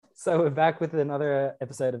So we're back with another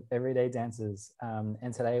episode of Everyday Dancers.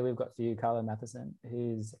 And today we've got for you Carla Matheson,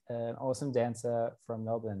 who's an awesome dancer from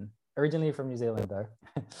Melbourne, originally from New Zealand though.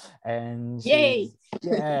 And Yay!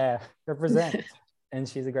 represent. And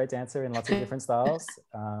she's a great dancer in lots of different styles.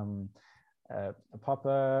 A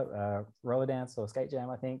popper, roller dance or skate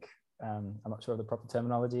jam, I think. I'm not sure of the proper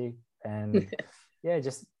terminology. And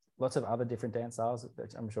just lots of other different dance styles,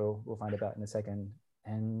 which I'm sure we'll find about in a second.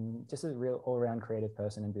 And just a real all-around creative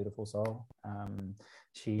person and beautiful soul.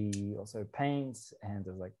 She also paints and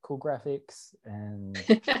does like cool graphics and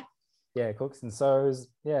cooks and sews.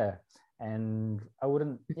 And I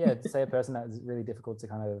wouldn't say a person that is really difficult to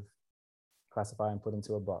kind of classify and put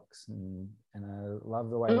into a box. And I love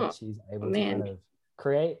the way that she's able to kind of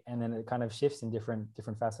create, and then it kind of shifts in different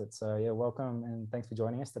facets. So welcome and thanks for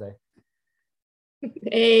joining us today.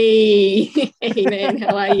 Hey man,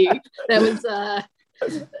 how are you? That was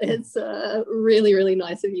it's really, really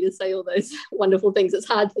nice of you to say all those wonderful things. It's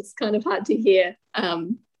kind of hard to hear.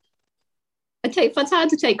 It's hard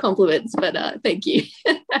to take compliments, but thank you.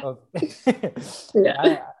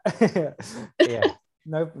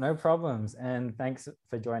 No problems, and thanks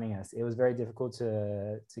for joining us. It was very difficult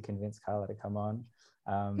to convince Carla to come on.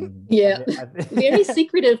 Very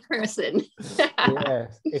secretive person.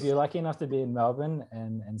 If you're lucky enough to be in Melbourne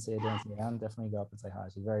and see her dancing around, definitely go up and say hi.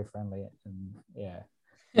 She's very friendly and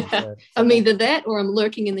I'm either that or I'm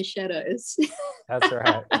lurking in the shadows. That's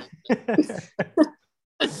right.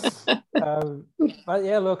 But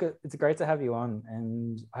look, it's great to have you on,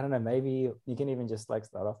 and I don't know, maybe you can even just like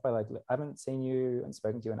start off by like, I haven't seen you and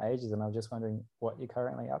spoken to you in ages, and I was just wondering what you're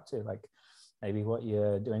currently up to, like maybe what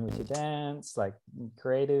you're doing with your dance, like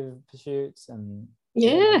creative pursuits, and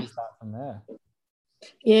start from there.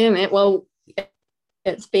 Man, well,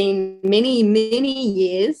 it's been many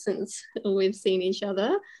years since we've seen each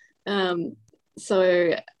other,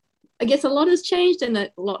 so I guess a lot has changed and a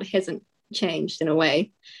lot hasn't changed in a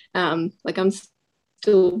way. Like I'm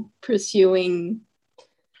still pursuing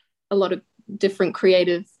a lot of different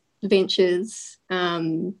creative ventures.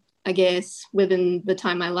 I guess within the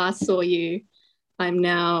time I last saw you, I'm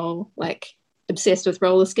now like obsessed with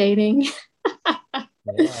roller skating. I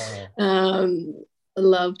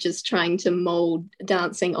love just trying to mold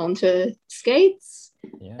dancing onto skates.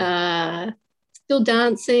 Still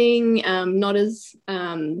dancing, not as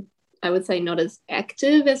I would say not as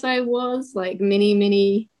active as I was like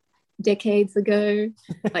many decades ago,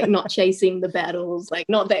 like not chasing the battles, like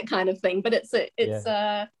not that kind of thing, but it's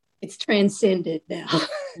transcended now.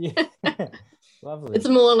 Lovely. It's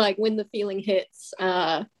more like when the feeling hits,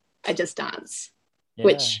 I just dance,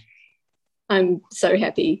 which I'm so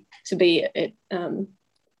happy to be at, in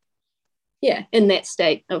that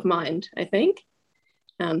state of mind, I think.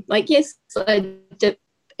 Yes, I dip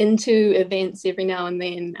into events every now and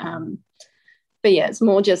then, but it's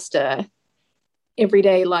more just a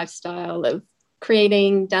everyday lifestyle of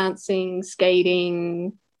creating, dancing,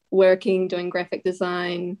 skating, working, doing graphic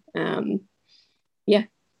design.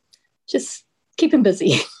 Just keeping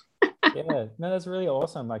busy. That's really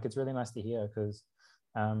awesome. Like, it's really nice to hear, because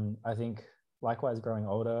I think likewise growing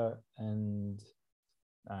older and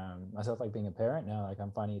myself, like being a parent now, like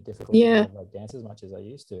I'm finding it difficult to like dance as much as I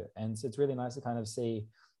used to, and so it's really nice to kind of see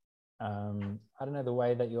I don't know, the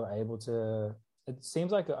way that you're able to, it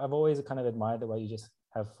seems like I've always kind of admired the way you just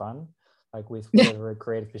have fun, like with whatever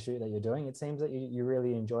creative pursuit that you're doing. It seems that you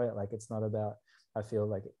really enjoy it. Like, it's not about, I feel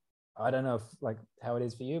like, I don't know if like how it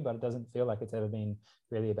is for you, but it doesn't feel like it's ever been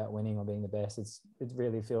really about winning or being the best. It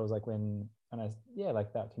really feels like when I like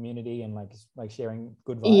about community and like sharing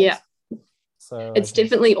good vibes. So it's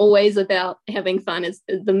definitely always about having fun. Is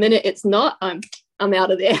the minute it's not, I'm out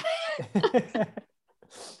of there.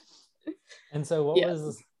 And so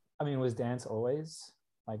was dance always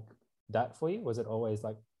like that for you? Was it always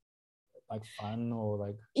like fun or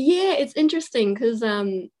like? It's interesting because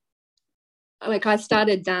like I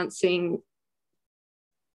started dancing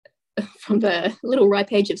from the little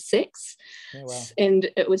ripe age of 6. And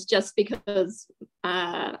it was just because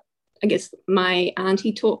I guess my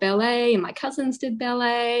auntie taught ballet and my cousins did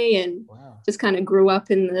ballet, and just kind of grew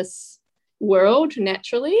up in this world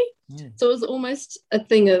naturally. So it was almost a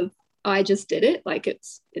thing of, I just did it, like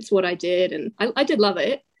it's what I did, and I did love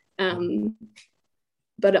it.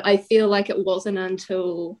 But I feel like it wasn't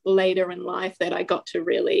until later in life that I got to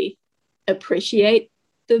really appreciate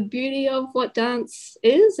the beauty of what dance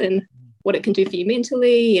is and what it can do for you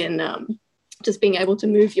mentally, and just being able to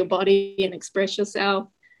move your body and express yourself.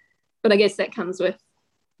 But I guess that comes with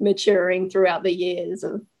maturing throughout the years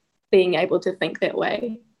of being able to think that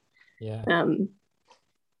way.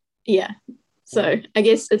 So I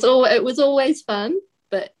guess it was always fun,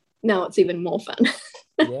 but now it's even more fun.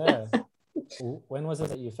 Yeah. When was it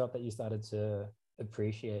that you felt that you started to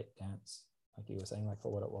appreciate dance, like you were saying, like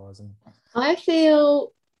for what it was? And I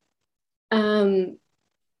feel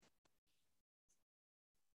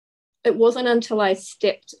it wasn't until I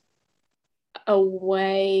stepped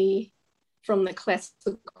away from the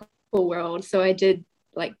classical world. So I did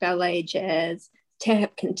like ballet, jazz,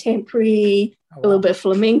 tap, contemporary, a little bit of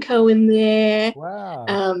flamenco in there. Wow.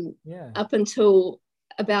 Yeah. Up until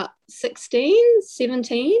about 16,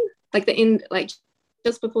 17, like the end, like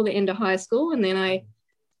just before the end of high school. And then I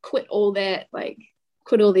quit all that, like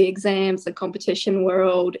quit all the exams, the competition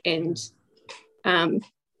world, and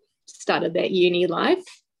started that uni life.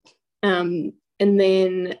 And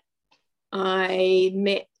then I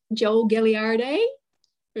met Joel Gagliardi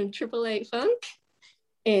from Triple Eight Funk,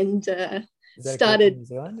 and started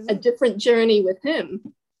a different journey with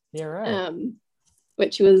him. Yeah, right.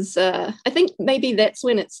 Which was, I think maybe that's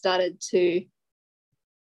when it started to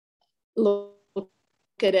look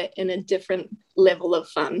at it in a different level of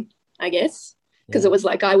fun, I guess, because it was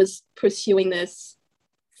like I was pursuing this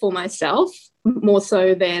for myself more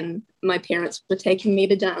so than my parents were taking me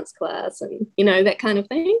to dance class and, you know, that kind of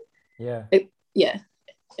thing. Yeah.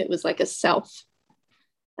 It was like a self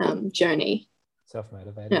journey.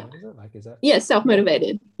 Self-motivated, is it? Like, is that? Yeah,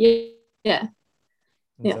 self-motivated. Yeah.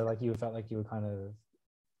 And so like you felt like you were kind of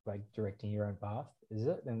like directing your own path, is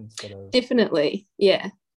it? Instead of definitely. Yeah,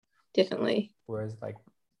 definitely. Whereas like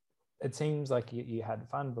it seems like you had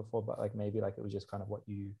fun before, but like maybe like it was just kind of what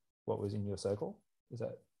was in your circle. Is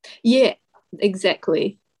that? Yeah,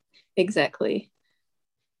 exactly.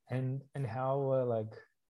 And how like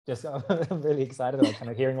just I'm really excited about kind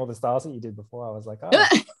of hearing all the styles that you did before. I was like, oh.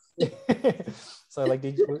 So like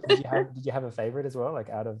did you have a favorite as well, like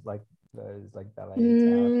out of like those like ballet,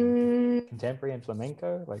 tap, contemporary and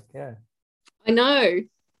flamenco? Like I know.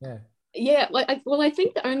 Yeah. I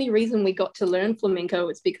think the only reason we got to learn flamenco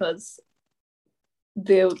was because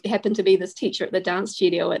there happened to be this teacher at the dance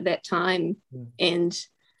studio at that time, and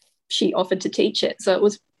she offered to teach it. So it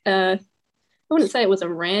was I wouldn't say it was a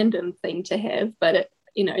random thing to have, but it,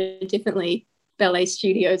 you know, definitely ballet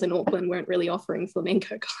studios in Auckland weren't really offering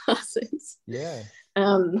flamenco classes. Yeah.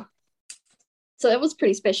 So that was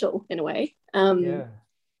pretty special in a way.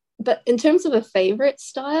 But in terms of a favorite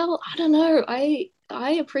style, I don't know. I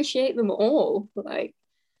appreciate them all. Like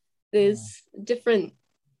there's different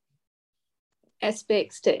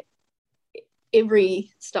aspects to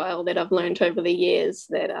every style that I've learned over the years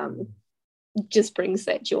that just brings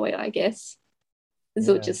that joy, I guess.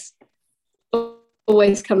 So it just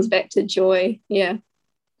always comes back to joy. Yeah.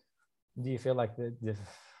 Do you feel like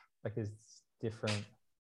like there's different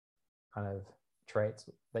kind of traits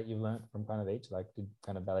that you've learned from kind of each? Like did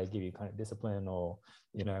kind of ballet give you kind of discipline, or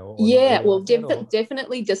you know?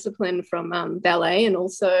 Definitely discipline from ballet, and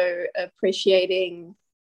also appreciating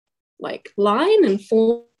like line and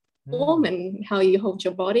form and how you hold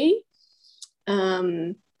your body.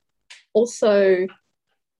 Also,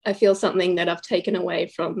 I feel something that I've taken away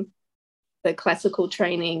from the classical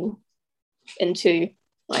training into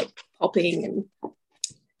like popping and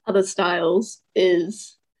other styles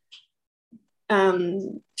is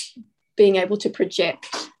being able to project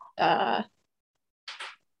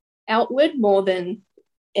outward more than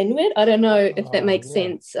inward. I don't know if that makes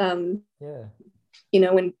sense. You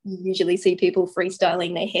know, when you usually see people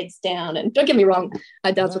freestyling their heads down, and don't get me wrong,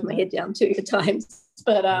 I dance with my head down too at times,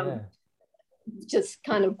 but just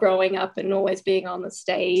kind of growing up and always being on the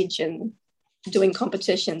stage and doing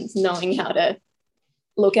competitions, knowing how to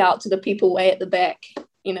look out to the people way at the back,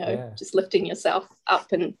 you know, just lifting yourself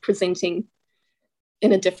up and presenting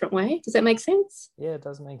in a different way. Does that make sense? Yeah, it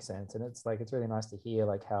does make sense. And it's like, it's really nice to hear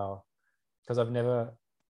like how, because I've never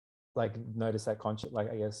like noticed that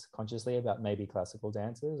consciously about maybe classical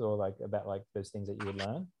dances or like about like those things that you would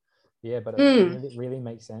learn. Yeah, but it really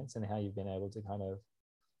makes sense, and how you've been able to kind of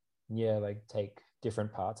like take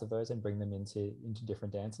different parts of those and bring them into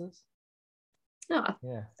different dances.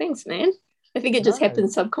 Thanks, man. I think it just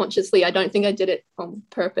happened subconsciously. I don't think I did it on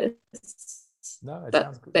purpose. No,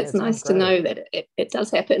 that's nice to know that it does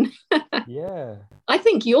happen. Yeah. I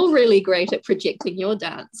think you're really great at projecting your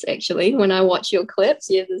dance, actually. When I watch your clips,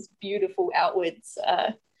 you have this beautiful outwards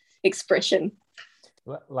expression.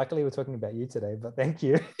 Well, luckily, we're talking about you today, but thank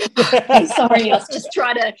you. Sorry, I was just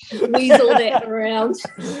trying to weasel that around.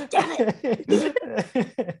 Damn it.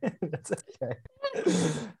 That's okay.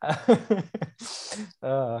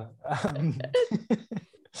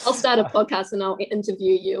 I'll start a podcast and I'll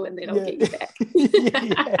interview you, and then I'll get you back.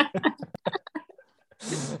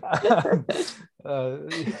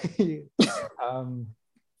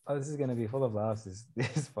 Oh, this is going to be full of laughs,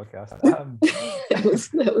 this podcast.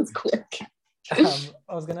 That was quick.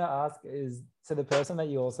 I was going to ask is, so the person that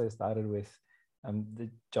you also started with, the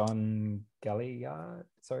John Galliard,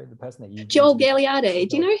 sorry, the person that you... Joel Gagliardi,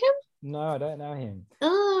 do you know him? No, I don't know him.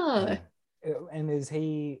 Oh. And is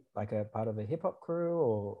he like a part of a hip hop crew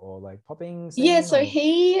or like popping scene? Yeah, so or?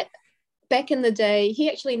 he, back in the day, he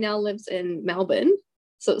actually now lives in Melbourne.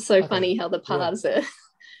 So it's so funny how the paths are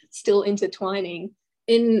still intertwining.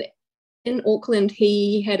 In Auckland,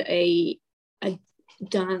 he had a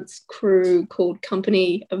dance crew called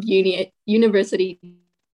Company of University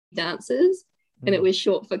Dancers, and it was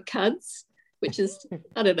short for CUDS, which is,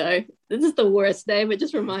 I don't know, this is the worst name. It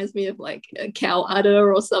just reminds me of like a cow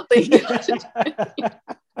udder or something. But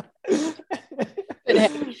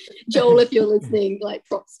hey, Joel, if you're listening, like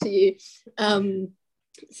props to you.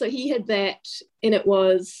 So he had that, and it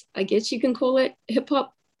was, I guess you can call it hip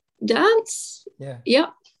hop dance. Yeah.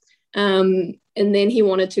 Yep. And then he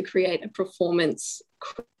wanted to create a performance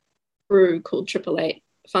crew called Triple Eight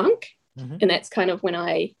Funk. Mm-hmm. And that's kind of when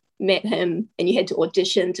I met him, and you had to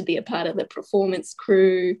audition to be a part of the performance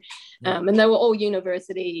crew. And they were all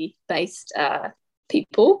university-based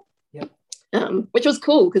people, which was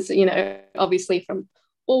cool because, you know, obviously from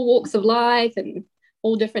all walks of life and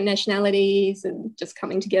all different nationalities and just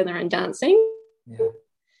coming together and dancing.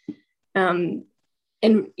 And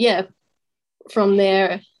yeah, from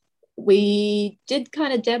there, we did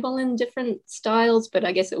kind of dabble in different styles, but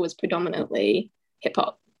I guess it was predominantly hip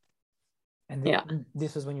hop. And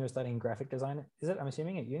this was when you were studying graphic design, is it? I'm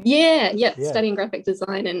assuming at uni? Yeah, studying graphic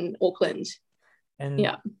design in Auckland. And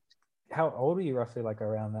how old were you roughly, like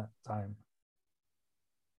around that time?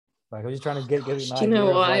 Like I was just trying to get an idea. You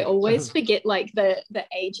know, I like, always forget like the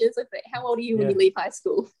ages of it. How old are you when you leave high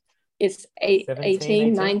school? It's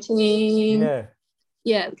 18, 19.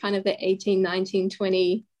 Yeah, kind of the 18, 19,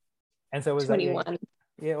 20. And so was 21.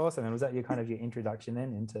 That awesome. And was that your kind of your introduction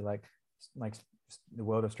then into like the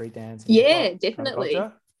world of street dance? Yeah, definitely. Kind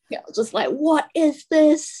of yeah, I was just like, what is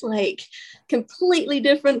this? Like completely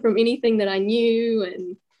different from anything that I knew.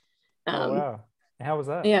 And wow. And how was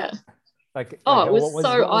that? Yeah. Like it was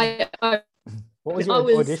what was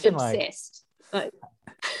your audition obsessed. Like?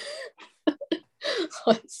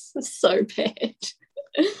 It's so bad.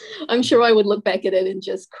 I'm sure I would look back at it and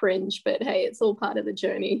just cringe, but hey, it's all part of the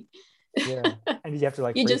journey. And did you have to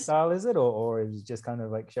like freestyle, is it, or is it just kind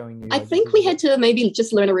of like showing you? I think we had to maybe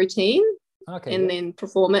just learn a routine, and then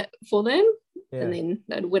perform it for them, and then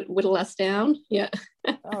they'd whittle us down.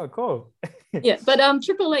 Oh, cool. But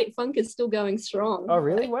Triple Eight Funk is still going strong. Oh,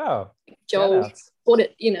 really? Wow. Joel bought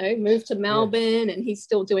it, you know, moved to Melbourne, and he's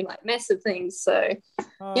still doing like massive things. So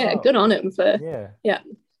good on him for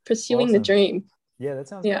pursuing the dream. Yeah, that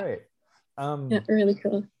sounds great. Really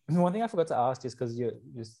cool. One thing I forgot to ask, just because you're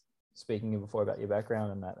just speaking before about your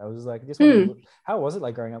background and that, I was like, just wondering, how was it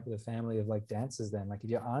like growing up with a family of like dancers then? Like if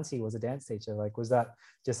your auntie was a dance teacher, like was that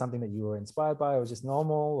just something that you were inspired by, or just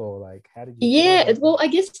normal, or like how did you well, I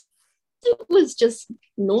guess it was just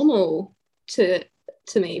normal to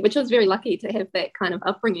me, which I was very lucky to have that kind of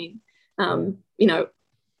upbringing. You know,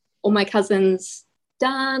 all my cousins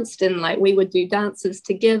danced, and like we would do dances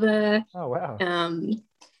together. Oh wow.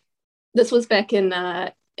 This was back in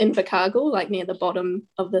Invercargill, like near the bottom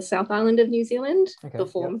of the South Island of New Zealand,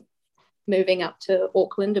 before moving up to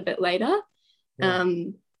Auckland a bit later. But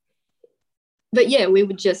yeah, we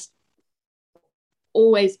would just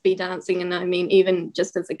always be dancing, and I mean, even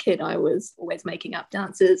just as a kid, I was always making up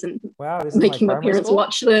dances and making my parents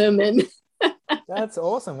watch them. And that's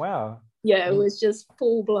awesome. Wow. Yeah, it was just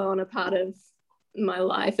full blown a part of my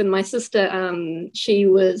life. And my sister, she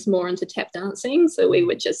was more into tap dancing, so we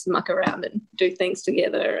would just muck around and do things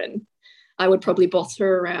together, and I would probably boss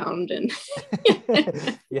her around. And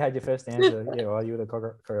you had your first dancer while you were the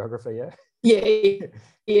choreographer.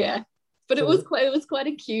 But it was quite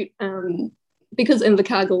a cute, because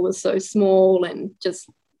Invercargill was so small, and just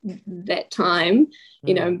that time,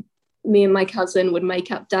 you know, me and my cousin would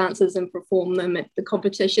make up dances and perform them at the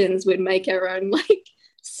competitions. We'd make our own like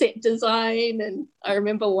set design, and I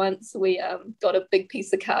remember once we got a big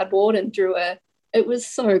piece of cardboard and drew it was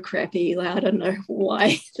so crappy, like I don't know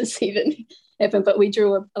why this even happened, but we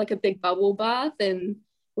drew a big bubble bath, and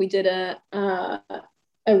we did a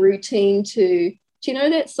routine to, do you know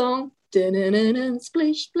that song,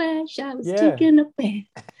 splish splash, I was taking a bath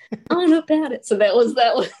on about it? So that was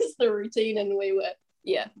the routine, and we were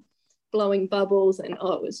blowing bubbles, and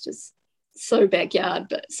it was just so backyard,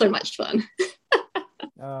 but so much fun.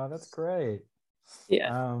 Oh, that's great.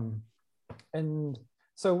 And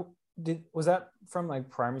so was that from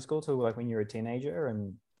like primary school to like when you were a teenager?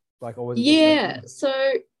 And Like, or was it just Yeah. like,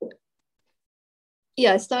 So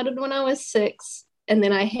yeah, I started when I was 6, and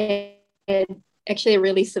then I had actually a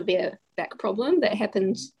really severe back problem that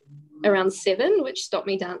happened around 7, which stopped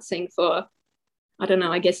me dancing for, I don't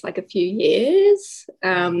know, I guess like a few years.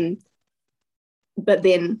 But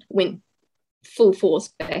then went full force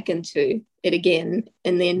back into it again,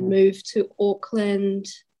 and then moved to Auckland,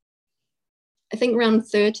 I think around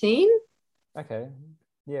 13. okay,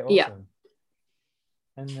 yeah, Yeah. awesome.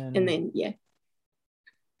 And And then then, yeah.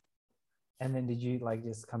 and then did you like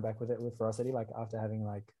just come back with it with Veracity, like after having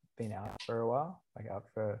like been out for a while, like out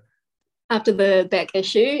for After the back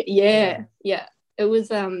issue, yeah. It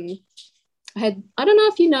was, I don't know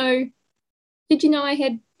if you know, did you know I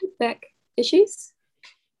had back issues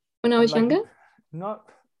when I was like younger? not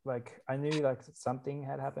like I knew like something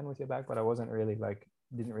had happened with your back, but I wasn't really like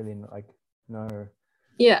didn't really like know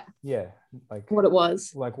Yeah, like what it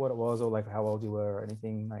was. what it was or like how old you were or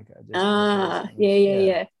anything. Like I just knew it was Ah, kind of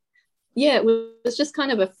yeah. It was just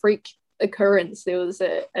kind of a freak occurrence. There was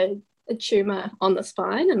a tumor on the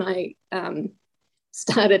spine, and I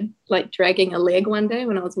started like dragging a leg one day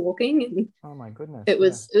when I was walking, and oh my goodness, it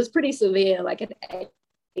was pretty severe. Like it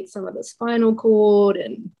ate some of the spinal cord,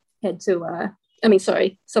 and had to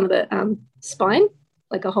some of the spine,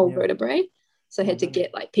 like a whole vertebrae. So I had to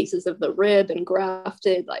get like pieces of the rib and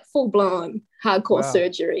grafted, like full blown hardcore wow,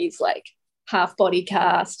 surgeries, like half body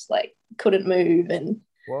cast, like couldn't move, and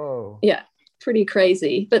whoa, yeah, pretty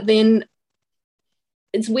crazy. But then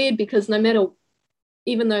it's weird because no matter,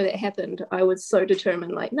 even though that happened, I was so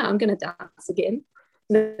determined, like, no, I'm going to dance again.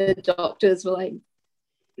 The doctors were like,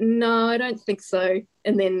 no, I don't think so.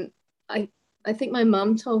 And then I think my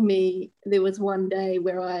mum told me there was one day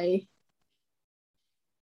where I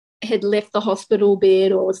had left the hospital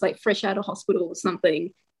bed or was like fresh out of hospital or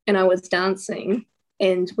something, and I was dancing.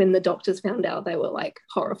 And when the doctors found out, they were like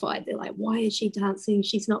horrified. They're like, why is she dancing?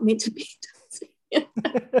 She's not meant to be dancing.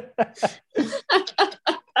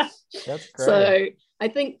 that's great. So I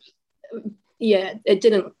think, yeah, it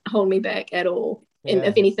didn't hold me back at all. And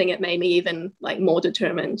if anything, it made me even like more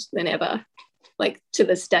determined than ever. Like to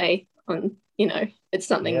this day, it's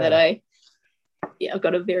something that I've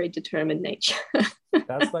got a very determined nature.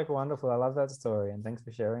 That's like wonderful. I love that story, and thanks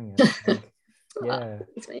for sharing it. Like,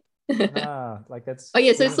 yeah. Like that's. Oh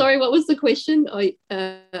yeah. So sorry, what was the question?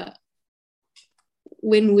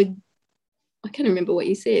 When would I can't remember what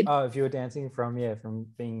you said. Oh, if you were dancing from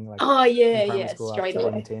being like in primary school up straight to being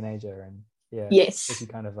a away. teenager, and Yes. if you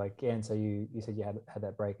kind of like and so you said you had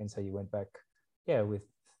that break, and so you went back with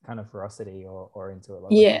kind of ferocity or into it,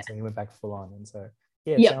 like so you went back full on, and so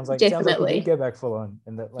it sounds like you did go back full on,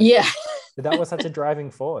 and that like that was such a driving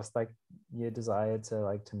force, like your desire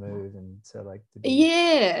to move and to like to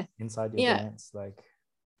be inside your dance, like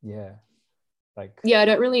I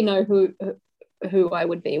don't really know who I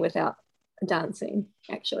would be without dancing,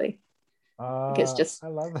 actually. It's just I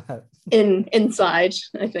love that. inside,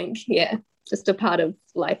 I think, just a part of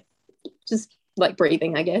life, just like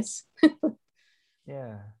breathing, I guess.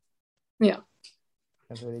 Yeah,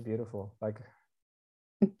 that's really beautiful. Like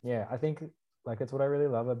I think like it's what I really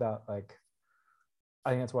love about like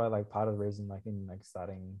I think that's why like part of the reason like in like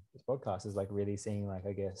starting this podcast is like really seeing like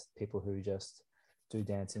I guess people who just do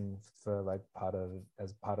dancing for like part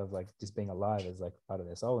of like just being alive as like part of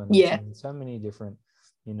their soul, and like so many different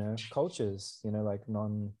cultures, like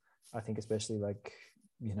I think especially like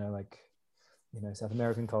South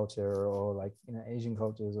American culture or like Asian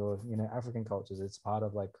cultures or African cultures. It's part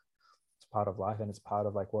of life, and it's part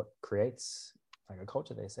of like what creates like a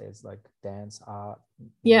culture. They say it's like dance, art,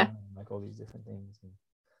 and like all these different things. And,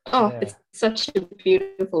 it's such a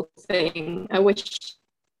beautiful thing. I wish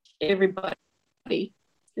everybody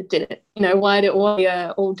did it. Why do we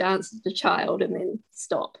all dance as a child and then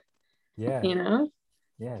stop? Yeah,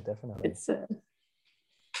 definitely. It's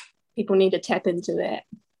people need to tap into that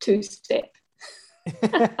 2-step.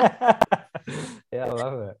 I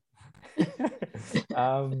love it.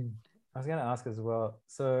 I was going to ask as well,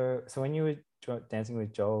 so when you were dancing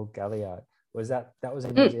with Joel Galliard, that was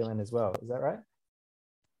in New Zealand as well, is that right?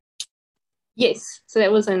 Yes, so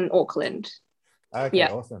that was in Auckland. Okay,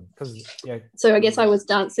 awesome. So I guess I was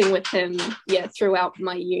dancing with him throughout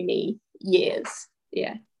my uni years.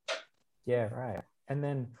 Yeah, right. And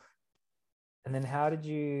then how did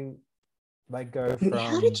you like go from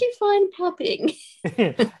how did you find popping?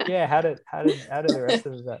 how did the rest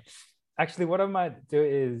of that actually, what I might do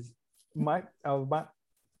is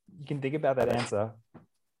you can think about that answer,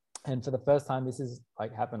 and for the first time this is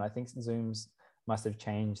like happened, I think Zooms must have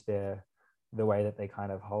changed the way that they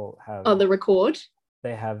kind of have the record.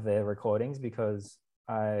 They have their recordings, because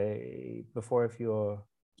before, if you're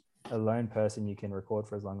a lone person, you can record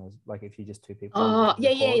for as long as, like, if you're just two people. Oh, you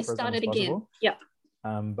can yeah, record for as long start as it again. possible. Yep.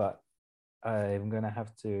 But I'm gonna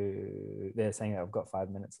have to. They're saying that I've got 5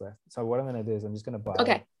 minutes left. So what I'm gonna do is I'm just gonna buy.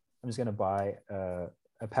 Okay. I'm just gonna buy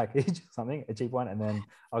a package, something, a cheap one, and then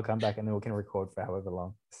I'll come back and then we can record for however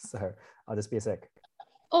long. So I'll just be a sec.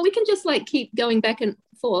 Or we can just like keep going back and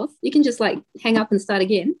forth. You can just like hang up and start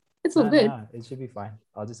again. It's all good. No, it should be fine.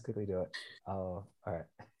 I'll just quickly do it. All right.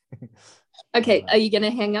 Okay, are you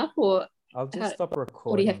gonna hang up or I'll just stop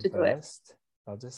recording what do you have to do it? first. I'll just